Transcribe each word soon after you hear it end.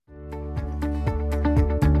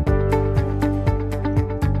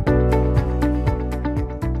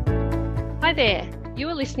Hi there, you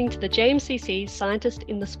are listening to the JMCC's Scientist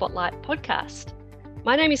in the Spotlight podcast.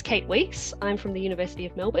 My name is Kate Weeks, I'm from the University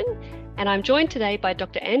of Melbourne, and I'm joined today by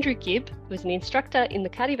Dr. Andrew Gibb, who is an instructor in the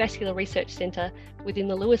Cardiovascular Research Centre within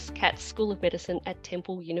the Lewis Katz School of Medicine at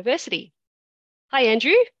Temple University. Hi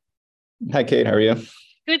Andrew. Hi Kate, how are you?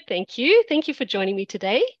 Good, thank you. Thank you for joining me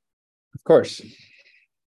today. Of course.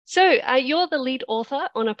 So you're the lead author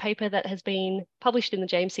on a paper that has been published in the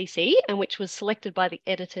JMCC and which was selected by the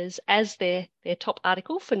editors as their top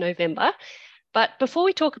article for November. But before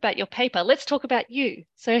we talk about your paper, let's talk about you.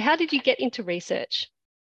 So how did you get into research?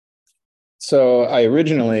 So I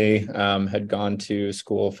originally had gone to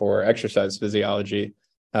school for exercise physiology,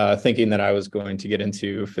 thinking that I was going to get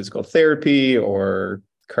into physical therapy or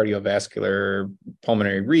cardiovascular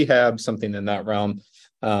pulmonary rehab, something in that realm.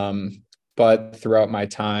 But throughout my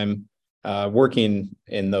time working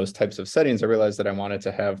in those types of settings, I realized that I wanted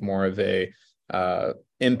to have more of a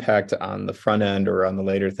impact on the front end or on the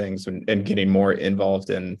later things and getting more involved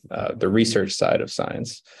in the research side of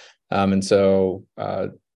science. And so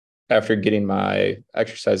after getting my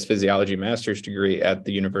exercise physiology master's degree at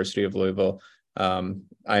the University of Louisville, I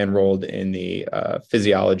enrolled in the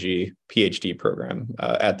physiology PhD program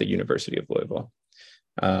at the University of Louisville.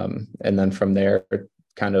 And then from there,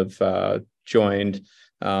 kind of joined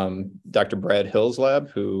Dr. Brad Hill's lab,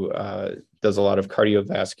 who does a lot of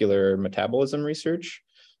cardiovascular metabolism research,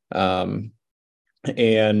 and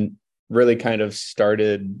really kind of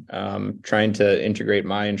started trying to integrate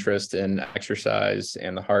my interest in exercise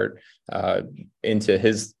and the heart into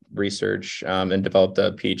his research, and developed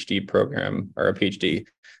a PhD program or a PhD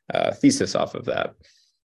thesis off of that.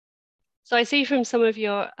 So I see from some of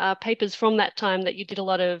your papers from that time that you did a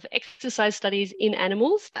lot of exercise studies in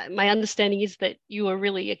animals. My understanding is that you were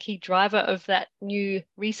really a key driver of that new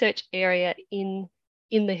research area in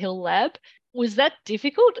the Hill lab. Was that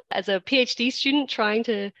difficult as a PhD student trying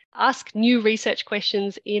to ask new research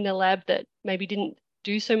questions in a lab that maybe didn't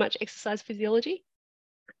do so much exercise physiology?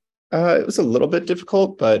 It was a little bit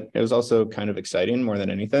difficult, but it was also kind of exciting more than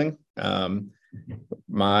anything.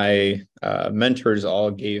 My mentors all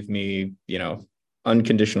gave me,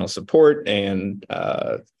 unconditional support and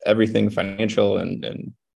everything financial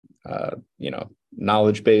and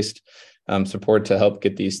knowledge-based support to help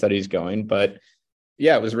get these studies going. But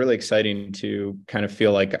yeah, it was really exciting to kind of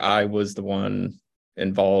feel like I was the one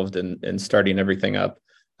involved in starting everything up,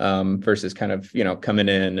 versus kind of, coming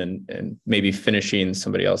in and maybe finishing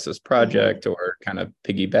somebody else's project or kind of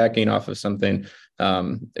piggybacking off of something.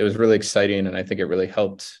 It was really exciting. And I think it really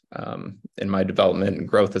helped in my development and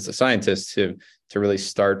growth as a scientist to really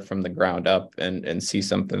start from the ground up and see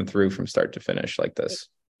something through from start to finish like this.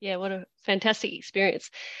 Yeah, what a fantastic experience.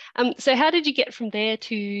 So how did you get from there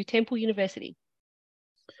to Temple University?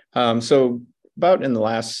 So about in the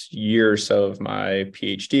last year or so of my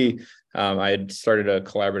PhD, I had started a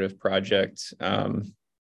collaborative project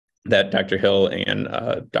that Dr. Hill and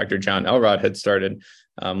Dr. John Elrod had started,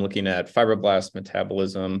 looking at fibroblast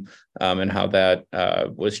metabolism and how that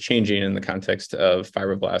was changing in the context of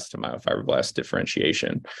fibroblast to myofibroblast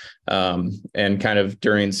differentiation. And kind of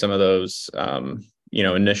during some of those,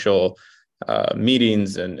 initial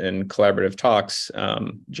meetings and collaborative talks,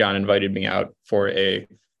 John invited me out for a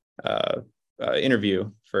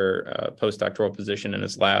interview for a postdoctoral position in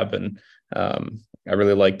his lab. And I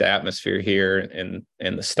really liked the atmosphere here and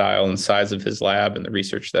the style and size of his lab and the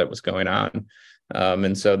research that was going on.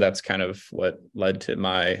 And so that's kind of what led to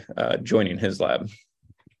my joining his lab.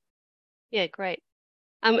 Yeah, great.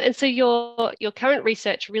 And so your current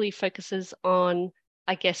research really focuses on,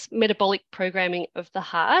 I guess, metabolic programming of the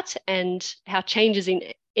heart and how changes in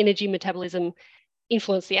energy metabolism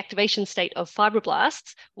influence the activation state of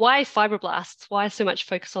fibroblasts. Why fibroblasts? Why so much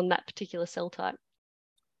focus on that particular cell type?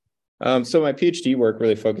 So my PhD work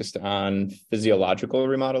really focused on physiological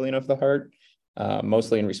remodeling of the heart,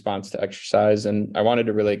 mostly in response to exercise. And I wanted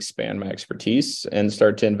to really expand my expertise and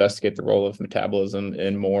start to investigate the role of metabolism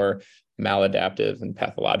in more maladaptive and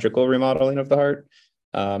pathological remodeling of the heart.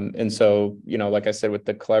 And so, like I said, with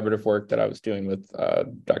the collaborative work that I was doing with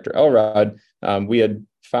Dr. Elrod, we had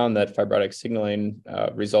found that fibrotic signaling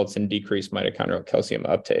results in decreased mitochondrial calcium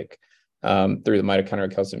uptake through the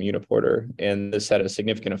mitochondrial calcium uniporter. And this had a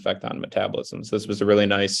significant effect on metabolism. So this was a really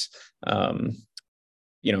nice,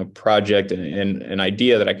 project and an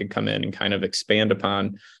idea that I could come in and kind of expand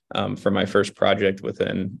upon for my first project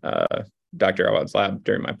within Dr. Elrod's lab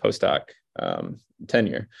during my postdoc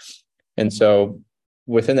tenure. And so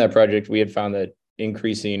within that project, we had found that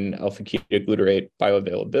increasing alpha-ketoglutarate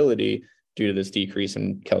bioavailability due to this decrease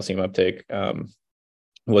in calcium uptake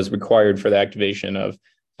was required for the activation of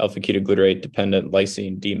alpha-ketoglutarate dependent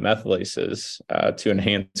lysine demethylases to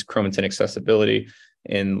enhance chromatin accessibility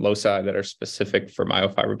in loci that are specific for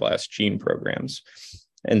myofibroblast gene programs.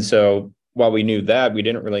 And so while we knew that, we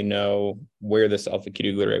didn't really know where this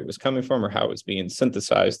alpha-ketoglutarate was coming from or how it was being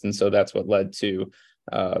synthesized. And so that's what led to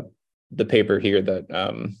the paper here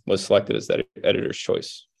that was selected as that editor's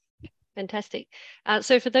choice. Fantastic.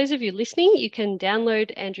 So for those of you listening, you can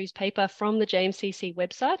download Andrew's paper from the JMCC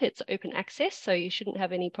website. It's open access, so you shouldn't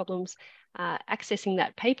have any problems accessing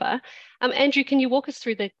that paper. Andrew, can you walk us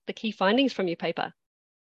through the key findings from your paper?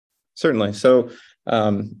 Certainly. So,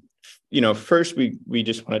 first we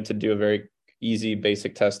just wanted to do a very easy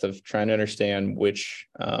basic test of trying to understand which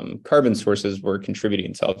carbon sources were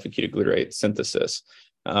contributing to alpha-ketoglutarate synthesis,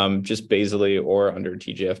 just basally or under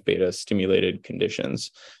TGF-beta stimulated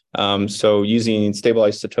conditions. So using stable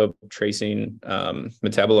isotope tracing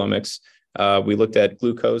metabolomics, we looked at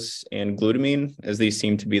glucose and glutamine as these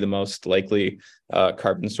seem to be the most likely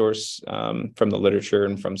carbon source from the literature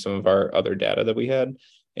and from some of our other data that we had.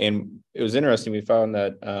 And it was interesting, we found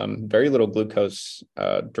that very little glucose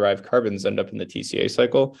derived carbons end up in the TCA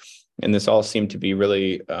cycle. And this all seemed to be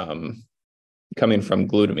really coming from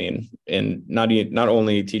glutamine and not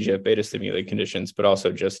only TGF-beta stimulated conditions, but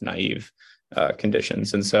also just naive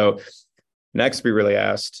conditions. And so next we really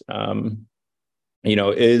asked,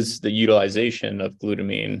 is the utilization of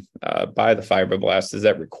glutamine by the fibroblast, is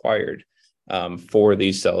that required for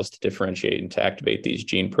these cells to differentiate and to activate these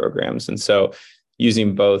gene programs? And so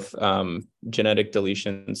using both genetic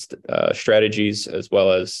deletion strategies as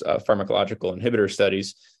well as pharmacological inhibitor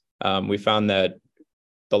studies, we found that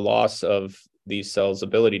the loss of these cells'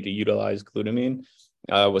 ability to utilize glutamine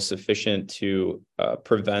was sufficient to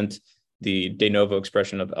prevent the de novo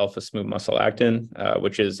expression of alpha smooth muscle actin,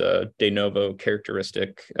 which is a de novo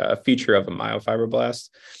characteristic feature of a myofibroblast,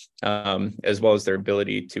 as well as their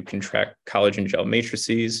ability to contract collagen gel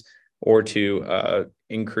matrices or to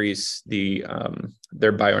increase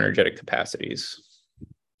their bioenergetic capacities.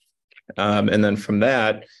 And then from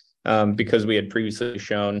that, because we had previously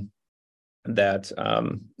shown that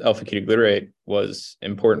alpha-ketoglutarate was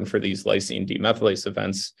important for these lysine demethylase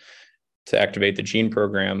events to activate the gene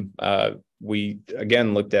program, we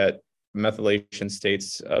again looked at methylation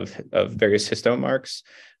states of various histone marks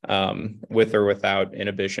with or without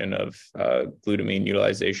inhibition of glutamine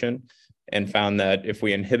utilization, and found that if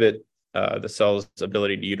we inhibit the cell's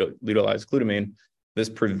ability to utilize glutamine, this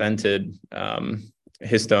prevented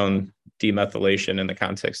histone demethylation in the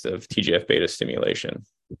context of TGF-beta stimulation.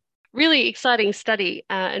 Really exciting study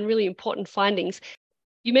and really important findings.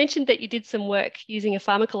 You mentioned that you did some work using a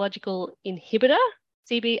pharmacological inhibitor,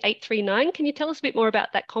 CB839. Can you tell us a bit more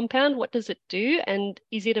about that compound? What does it do? And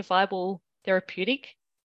is it a viable therapeutic?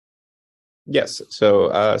 Yes. So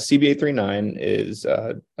CB839 is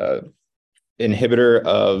an inhibitor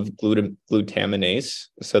of glutaminase.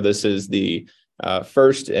 So this is the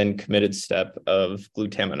first and committed step of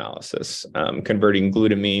glutaminolysis, converting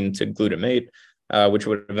glutamine to glutamate, which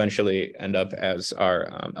would eventually end up as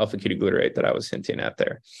our alpha-ketoglutarate that I was hinting at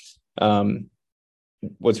there.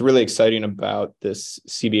 What's really exciting about this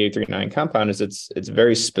CB839 compound is it's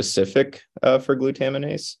very specific for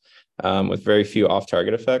glutaminase with very few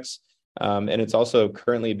off-target effects. And it's also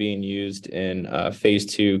currently being used in phase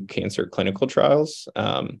 2 cancer clinical trials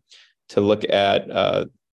to look at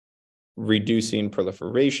reducing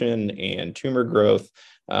proliferation and tumor growth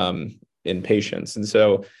in patients. And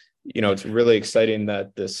so, it's really exciting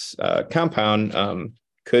that this compound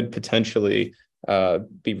could potentially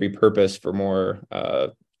be repurposed for more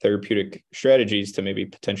therapeutic strategies to maybe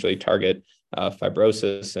potentially target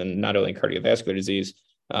fibrosis and not only cardiovascular disease,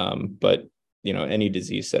 but any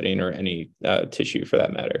disease setting or any tissue for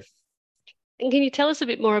that matter. And can you tell us a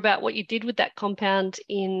bit more about what you did with that compound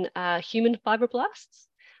in human fibroblasts?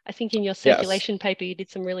 I think in your circulation paper, you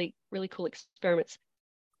did some really, really cool experiments.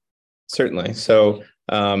 Certainly. So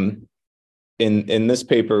in this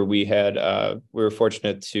paper, we were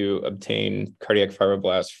fortunate to obtain cardiac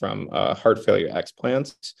fibroblasts from heart failure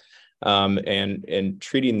explants. And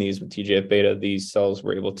treating these with TGF-beta, these cells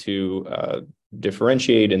were able to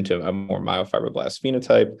differentiate into a more myofibroblast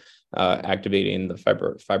phenotype, activating the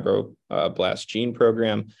fibroblast gene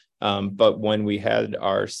program. But when we had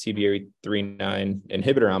our CB839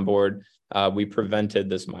 inhibitor on board, we prevented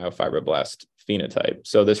this myofibroblast phenotype.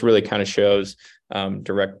 So this really kind of shows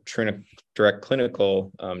direct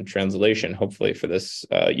clinical translation, hopefully, for this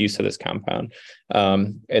use of this compound.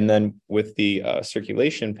 And then with the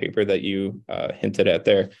circulation paper that you hinted at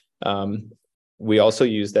there, we also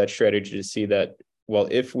used that strategy to see that, well,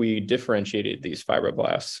 if we differentiated these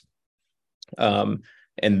fibroblasts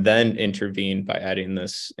and then intervene by adding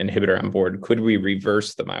this inhibitor on board, could we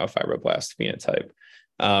reverse the myofibroblast phenotype?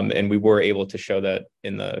 And we were able to show that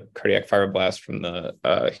in the cardiac fibroblast from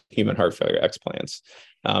the human heart failure explants.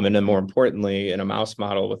 And then more importantly, in a mouse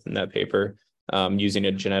model within that paper, using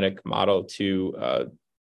a genetic model to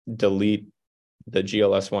delete the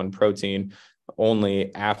GLS1 protein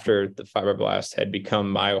only after the fibroblast had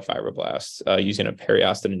become myofibroblasts using a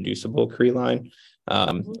periosteal inducible Cree line.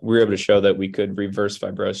 We were able to show that we could reverse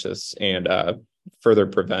fibrosis and further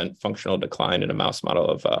prevent functional decline in a mouse model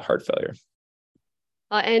of heart failure.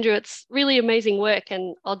 Andrew, it's really amazing work.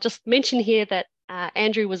 And I'll just mention here that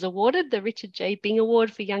Andrew was awarded the Richard J. Bing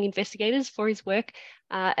Award for Young Investigators for his work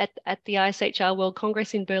at the ISHR World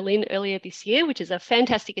Congress in Berlin earlier this year, which is a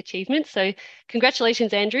fantastic achievement. So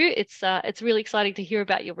congratulations, Andrew. It's really exciting to hear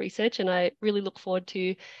about your research, and I really look forward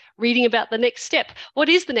to reading about the next step. What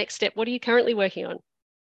is the next step? What are you currently working on?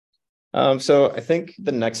 So I think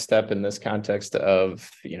the next step in this context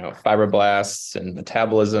of, fibroblasts and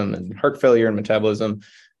metabolism and heart failure and metabolism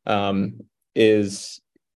is,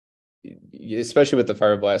 especially with the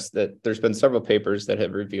fibroblasts, that there's been several papers that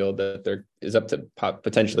have revealed that there is up to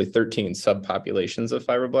potentially 13 subpopulations of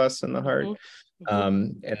fibroblasts in the heart.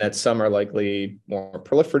 And that some are likely more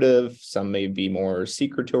proliferative, some may be more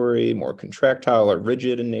secretory, more contractile or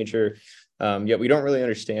rigid in nature. Yet we don't really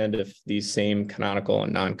understand if these same canonical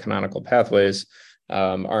and non-canonical pathways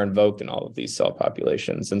are invoked in all of these cell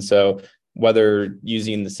populations. And so whether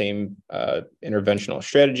using the same interventional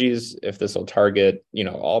strategies, if this will target,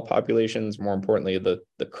 all populations, more importantly,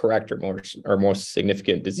 the correct or most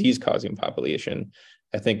significant disease-causing population,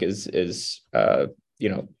 I think is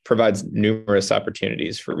provides numerous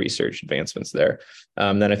opportunities for research advancements there.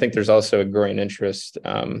 Then I think there's also a growing interest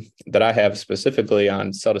that I have specifically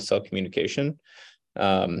on cell-to-cell communication,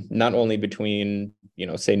 not only between,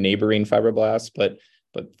 say, neighboring fibroblasts, but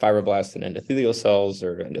fibroblasts and endothelial cells,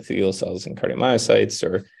 or endothelial cells and cardiomyocytes,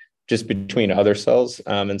 or just between other cells.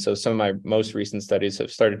 And so some of my most recent studies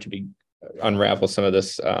have started to unravel some of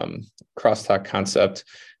this crosstalk concept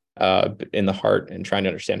in the heart, and trying to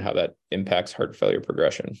understand how that impacts heart failure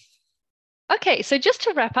progression. Okay, so just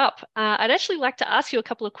to wrap up, I'd actually like to ask you a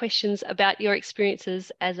couple of questions about your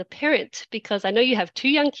experiences as a parent, because I know you have two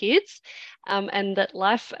young kids, and that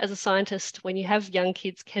life as a scientist when you have young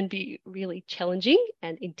kids can be really challenging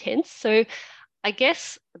and intense. So I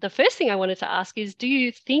guess the first thing I wanted to ask is, do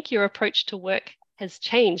you think your approach to work has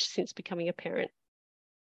changed since becoming a parent?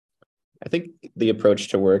 I think the approach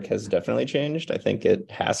to work has definitely changed. I think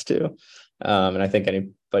it has to. And I think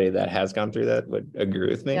anybody that has gone through that would agree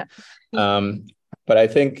with me. Yeah. But I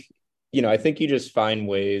think, you just find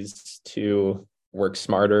ways to work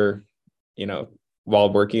smarter,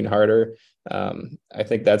 while working harder. I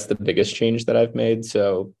think that's the biggest change that I've made.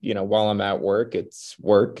 So, while I'm at work, it's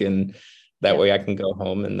work, and that way I can go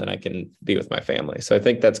home and then I can be with my family. So I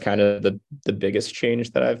think that's kind of the biggest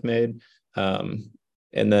change that I've made.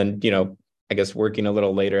 And then, I guess working a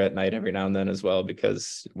little later at night every now and then as well,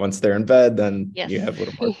 because once they're in bed, then you have a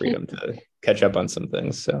little more freedom to catch up on some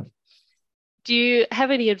things. So, do you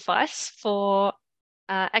have any advice for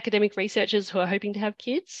academic researchers who are hoping to have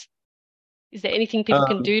kids? Is there anything people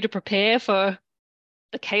can do to prepare for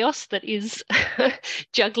the chaos that is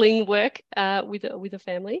juggling work with a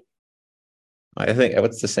family? I think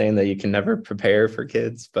what's the saying, that you can never prepare for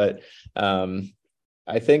kids, but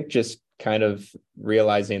I think just kind of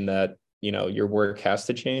realizing that, your work has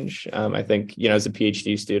to change. I think, as a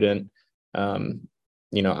PhD student,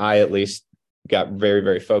 I at least got very,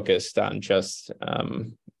 very focused on just,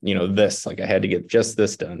 this, like I had to get just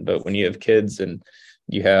this done. But when you have kids and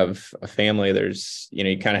you have a family, there's,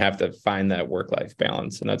 you kind of have to find that work-life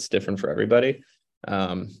balance, and that's different for everybody.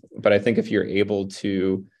 But I think if you're able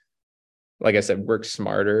to, like I said, work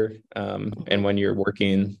smarter, and when you're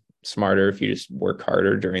working smarter, if you just work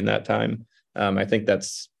harder during that time, I think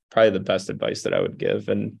that's probably the best advice that I would give.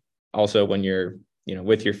 And also when you're,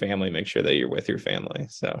 with your family, make sure that you're with your family.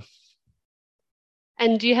 So.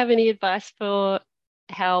 And do you have any advice for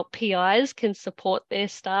how PIs can support their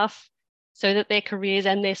staff so that their careers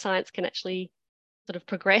and their science can actually sort of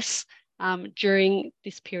progress during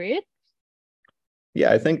this period?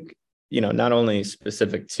 Yeah, I think, not only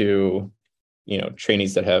specific to,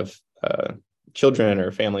 trainees that have children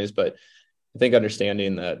or families, but I think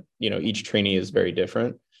understanding that, each trainee is very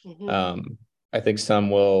different. I think some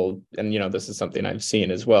will, and, this is something I've seen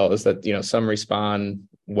as well, is that, some respond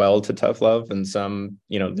well to tough love, and some,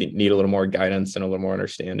 need a little more guidance and a little more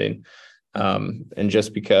understanding. And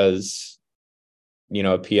just because,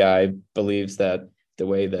 a PI believes that the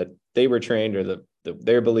way that they were trained, or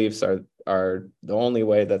their beliefs are are the only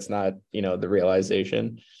way. That's not, the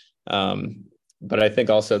realization. But I think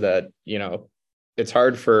also that, it's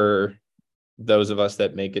hard for those of us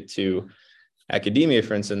that make it to academia,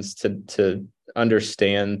 for instance, to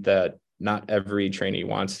understand that not every trainee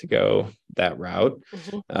wants to go that route.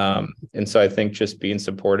 And so I think just being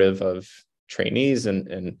supportive of trainees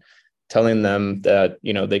and telling them that,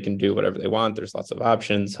 they can do whatever they want. There's lots of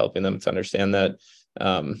options, helping them to understand that.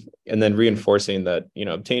 And then reinforcing that,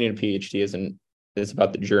 obtaining a PhD is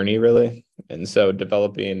about the journey, really. And so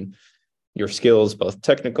developing your skills, both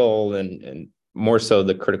technical and more so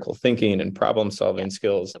the critical thinking and problem solving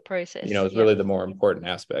skills, the process, is really the more important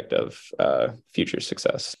aspect of future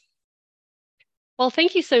success. Well,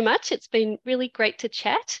 thank you so much. It's been really great to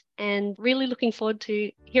chat and really looking forward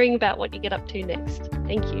to hearing about what you get up to next.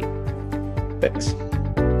 Thank you. Thanks.